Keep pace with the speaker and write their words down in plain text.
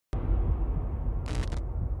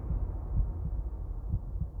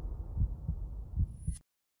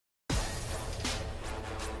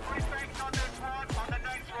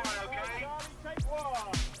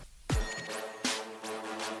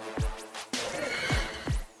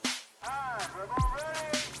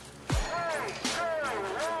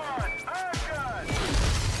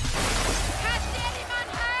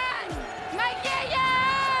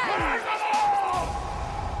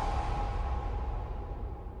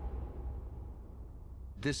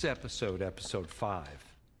This episode, episode 5,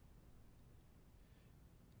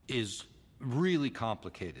 is really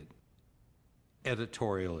complicated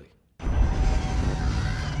editorially.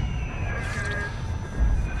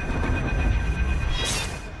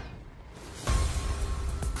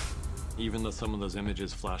 Even though some of those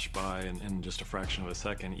images flash by in just a fraction of a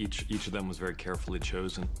second, each of them was very carefully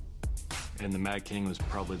chosen. And the Mad King was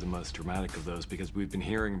probably the most dramatic of those because we've been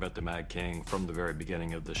hearing about the Mad King from the very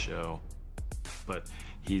beginning of the show, but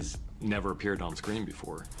he's never appeared on screen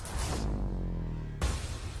before.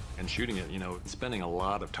 And shooting it, you know, spending a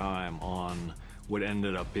lot of time on what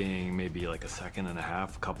ended up being maybe like a second and a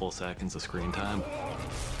half, couple seconds of screen time.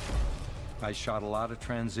 I shot a lot of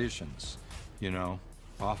transitions, you know,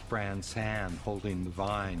 off-brand sand holding the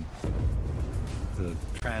vine, the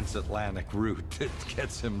transatlantic route that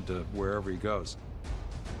gets him to wherever he goes.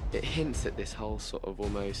 It hints at this whole sort of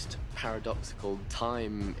almost paradoxical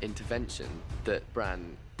time intervention that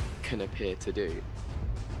Bran can appear to do,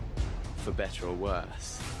 for better or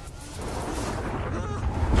worse.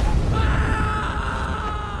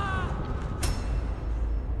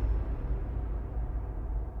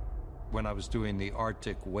 When I was doing the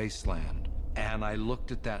Arctic Wasteland, and I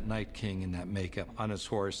looked at that Night King in that makeup on his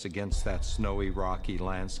horse against that snowy, rocky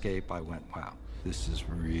landscape, I went, wow, this is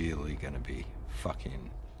really gonna be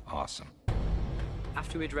fucking awesome.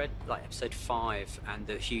 After we'd read like episode 5 and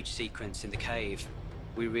the huge sequence in the cave,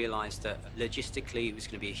 we realized that logistically it was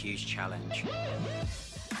gonna be a huge challenge.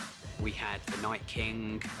 We had the Night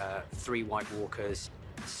King, 3 White Walkers,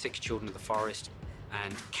 6 Children of the Forest,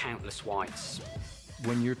 and countless Whites.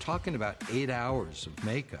 When you're talking about 8 hours of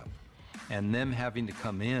makeup, and them having to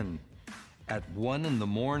come in at 1 in the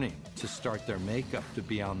morning to start their makeup to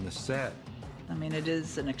be on the set. I mean, it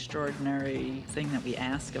is an extraordinary thing that we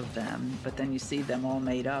ask of them, but then you see them all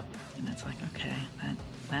made up, and it's like, okay,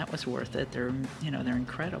 that was worth it. They're, you know, they're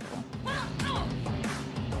incredible. All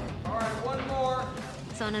right, one more.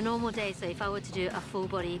 So on a normal day, so if I were to do a full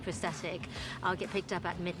body prosthetic, I'll get picked up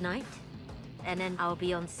at midnight, and then I'll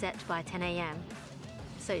be on set by 10 a.m.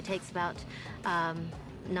 So it takes about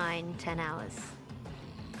 9-10 hours.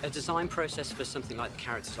 A design process for something like the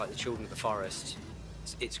characters like the Children of the Forest,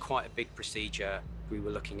 it's quite a big procedure. We were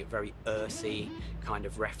looking at very earthy kind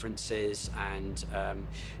of references and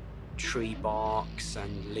tree barks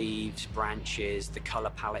and leaves, branches, the color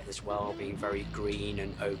palette as well being very green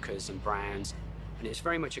and ochres and browns. And it's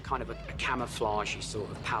very much a kind of a camouflagey sort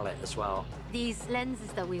of palette as well. These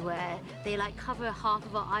lenses that we wear, they like cover half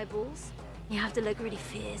of our eyeballs. You have to look really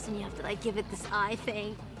fierce and you have to like give it this eye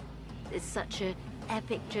thing. It's such an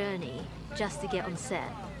epic journey just to get on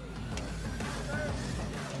set.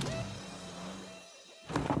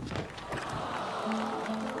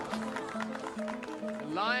 The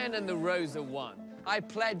Lion and the Rose are one. I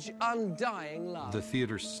pledge undying love. The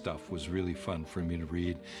theater stuff was really fun for me to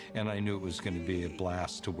read, and I knew it was going to be a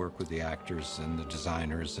blast to work with the actors and the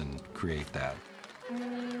designers and create that.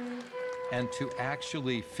 And to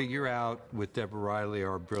actually figure out with Deborah Riley,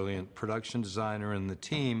 our brilliant production designer, and the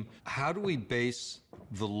team, how do we base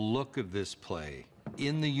the look of this play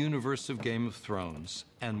in the universe of Game of Thrones,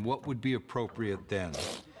 and what would be appropriate then,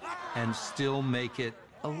 and still make it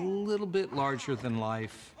a little bit larger than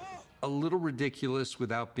life, a little ridiculous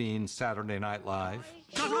without being Saturday Night Live.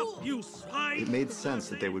 Shut up, you swine! It made sense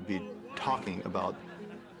that they would be talking about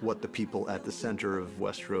what the people at the center of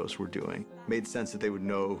Westeros were doing. It made sense that they would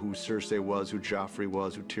know who Cersei was, who Joffrey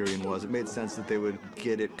was, who Tyrion was. It made sense that they would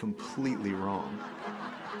get it completely wrong.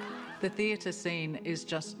 The theatre scene is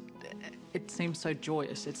just, it seems so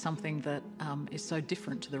joyous. It's something that is so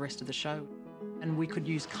different to the rest of the show. And we could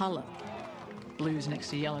use colour. Blues next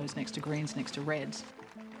to yellows, next to greens, next to reds.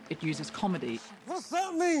 It uses comedy. What's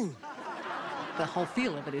that mean? The whole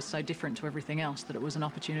feel of it is so different to everything else that it was an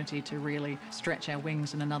opportunity to really stretch our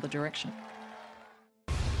wings in another direction.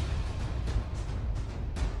 So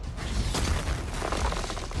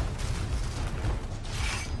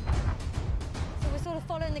we're sort of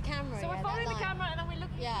following the camera. So we're following the camera and then we're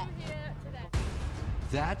looking through here to there.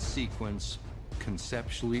 That sequence,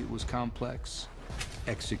 conceptually, it was complex.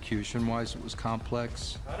 Execution-wise, it was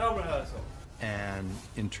complex. No rehearsal. And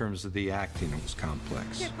in terms of the acting, it was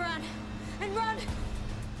complex. Get Bran and run!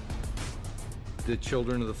 The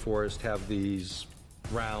Children of the Forest have these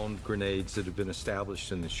round grenades that have been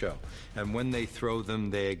established in the show. And when they throw them,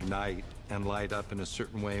 they ignite and light up in a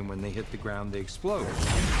certain way, and when they hit the ground, they explode.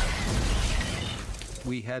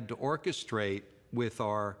 We had to orchestrate with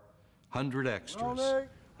our 100 extras.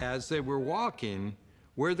 As they were walking,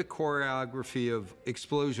 where the choreography of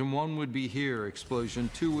explosion 1 would be here, explosion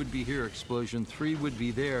 2 would be here, explosion 3 would be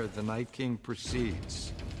there, the Night King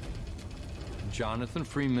proceeds. Jonathan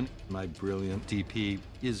Freeman, my brilliant DP,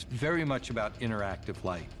 is very much about interactive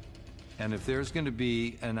light. And if there's going to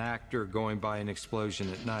be an actor going by an explosion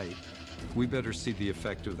at night, we better see the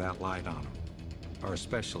effect of that light on him. Our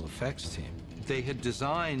special effects team, they had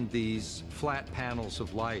designed these flat panels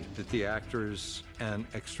of light that the actors and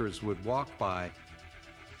extras would walk by,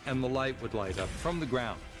 and the light would light up from the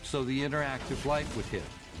ground, so the interactive light would hit.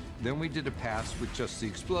 Then we did a pass with just the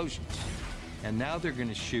explosions. And now they're going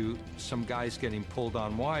to shoot some guys getting pulled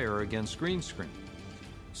on wire against green screen.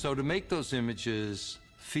 So to make those images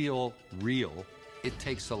feel real, it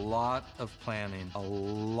takes a lot of planning, a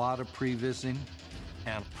lot of pre-vising,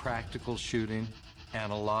 and practical shooting,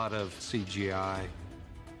 and a lot of CGI.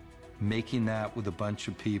 Making that with a bunch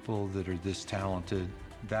of people that are this talented,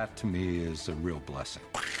 that to me is a real blessing.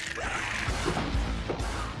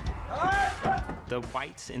 The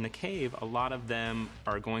whites in the cave, a lot of them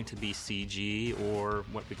are going to be CG, or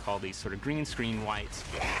what we call these sort of green screen whites.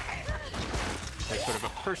 They're sort of a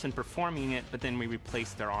person performing it, but then we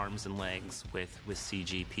replace their arms and legs with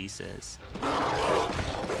CG pieces.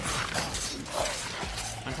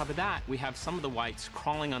 On top of that, we have some of the whites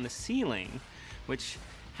crawling on the ceiling, which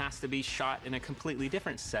has to be shot in a completely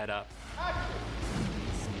different setup.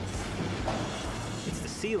 It's the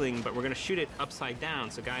ceiling, but we're going to shoot it upside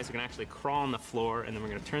down, so guys are going to actually crawl on the floor, and then we're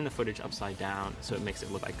going to turn the footage upside down, so it makes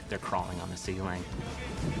it look like they're crawling on the ceiling.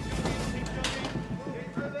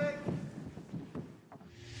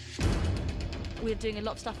 We're doing a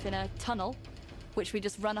lot of stuff in a tunnel, which we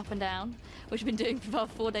just run up and down, which we've been doing for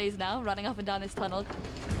about 4 days now, running up and down this tunnel.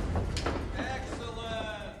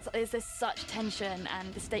 Excellent! There's such tension,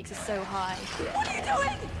 and the stakes are so high. What are you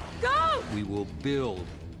doing? Go! We will build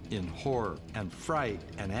in horror and fright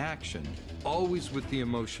and action, always with the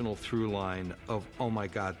emotional through line of, oh my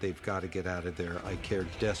God, they've got to get out of there. I care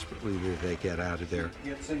desperately that they get out of there.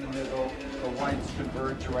 Gets in the middle, the whites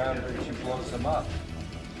converge around her, and she blows them up.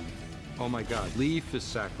 Oh my God, Leaf is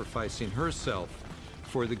sacrificing herself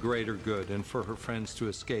for the greater good and for her friends to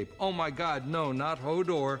escape. Oh my God, no, not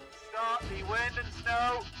Hodor. Stop, the wind and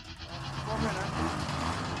snow.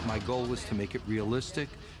 My goal was to make it realistic,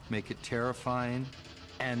 make it terrifying,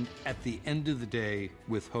 and at the end of the day,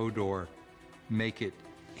 with Hodor, make it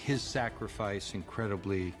his sacrifice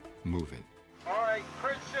incredibly moving. All right,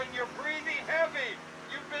 Christian, you're breathing heavy.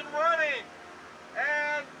 You've been running.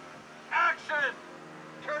 And action.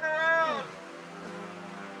 Turn around.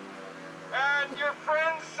 And your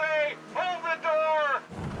friends say, hold the door.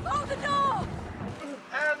 Hold the door!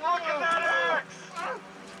 And look at that axe.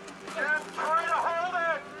 And try to hold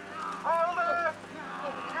it. Hold it.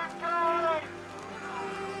 Keep going.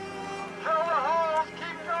 Fill the holes.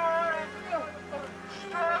 Keep going.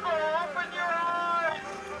 Struggle. Open your eyes.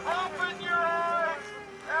 Open your eyes.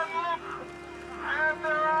 And look. And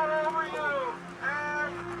they're all over you.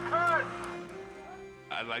 And cut.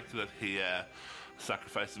 I liked that he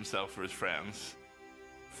sacrificed himself for his friends.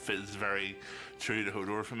 Feels very true to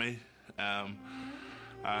Hodor for me.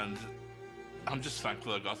 And I'm just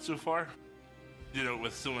thankful I got so far. You know,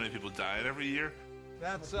 with so many people dying every year.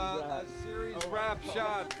 That's a series wrap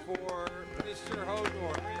shot for Mr.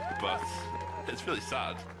 Hodor. But it's really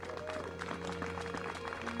sad.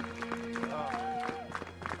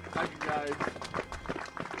 Thank you, guys.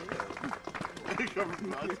 Covered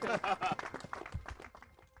mud.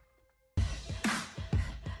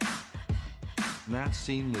 That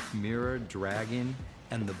scene with Mira dragging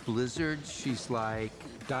and the blizzard, she's like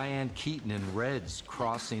Diane Keaton in Reds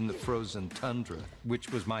crossing the frozen tundra,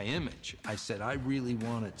 which was my image. I said, I really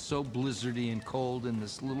want it so blizzardy and cold, and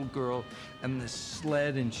this little girl and this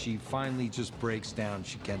sled, and she finally just breaks down.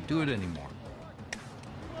 She can't do it anymore.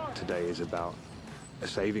 Today is about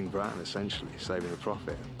saving Bran, essentially, saving the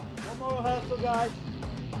Prophet. One more rehearsal, guys.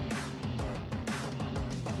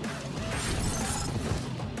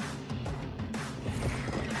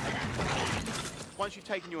 Once you've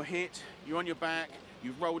taken your hit, you're on your back,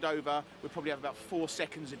 you've rolled over, we'll probably have about 4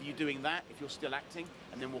 seconds of you doing that if you're still acting,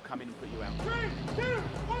 and then we'll come in and put you out. 3, 2,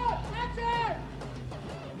 1, action!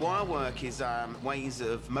 Wire work is ways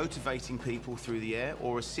of motivating people through the air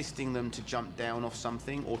or assisting them to jump down off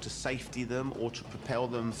something or to safety them or to propel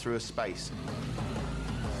them through a space.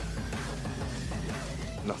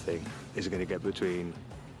 Nothing is going to get between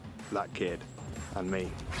that kid and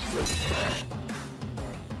me.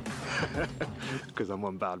 Because I'm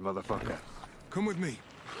one bad motherfucker. Come with me.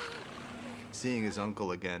 Seeing his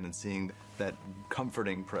uncle again and seeing that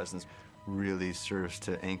comforting presence really serves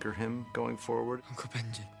to anchor him going forward. Uncle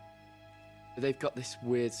Benjamin. They've got this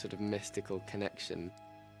weird sort of mystical connection.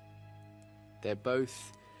 They're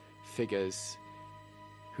both figures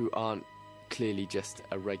who aren't clearly just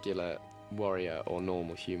a regular warrior or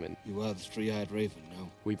normal human. You are the three-eyed raven now.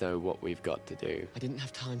 We know what we've got to do. I didn't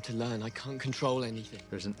have time to learn. I can't control anything.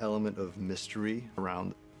 There's an element of mystery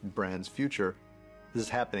around Bran's future. This is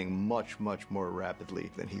happening much, much more rapidly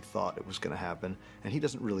than he thought it was going to happen, and he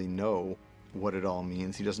doesn't really know what it all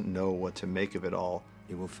means. He doesn't know what to make of it all.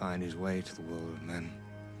 He will find his way to the world of men.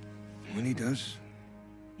 When he does,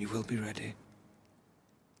 you will be ready.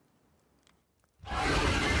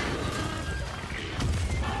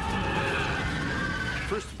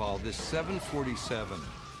 First of all, this 747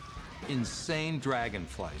 insane dragon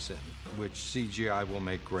flies in, which CGI will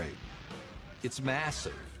make great. It's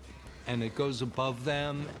massive, and it goes above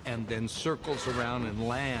them and then circles around and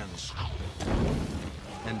lands,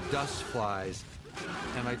 and dust flies.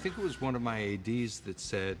 And I think it was one of my ADs that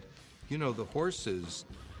said, you know, the horses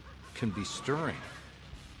can be stirring.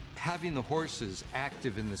 Having the horses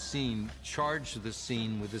active in the scene charge the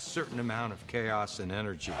scene with a certain amount of chaos and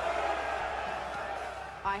energy.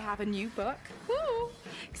 I have a new book. Woo!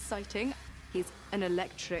 Exciting. He's an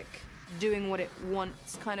electric, doing what it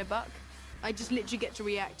wants kind of buck. I just literally get to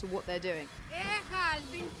react to what they're doing.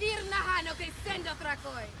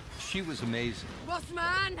 She was amazing.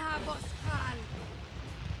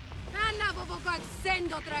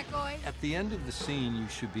 At the end of the scene, you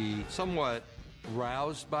should be somewhat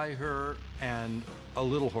roused by her and a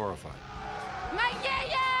little horrified.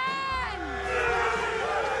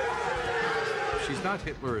 She's not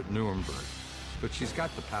Hitler at Nuremberg, but she's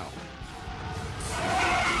got the power.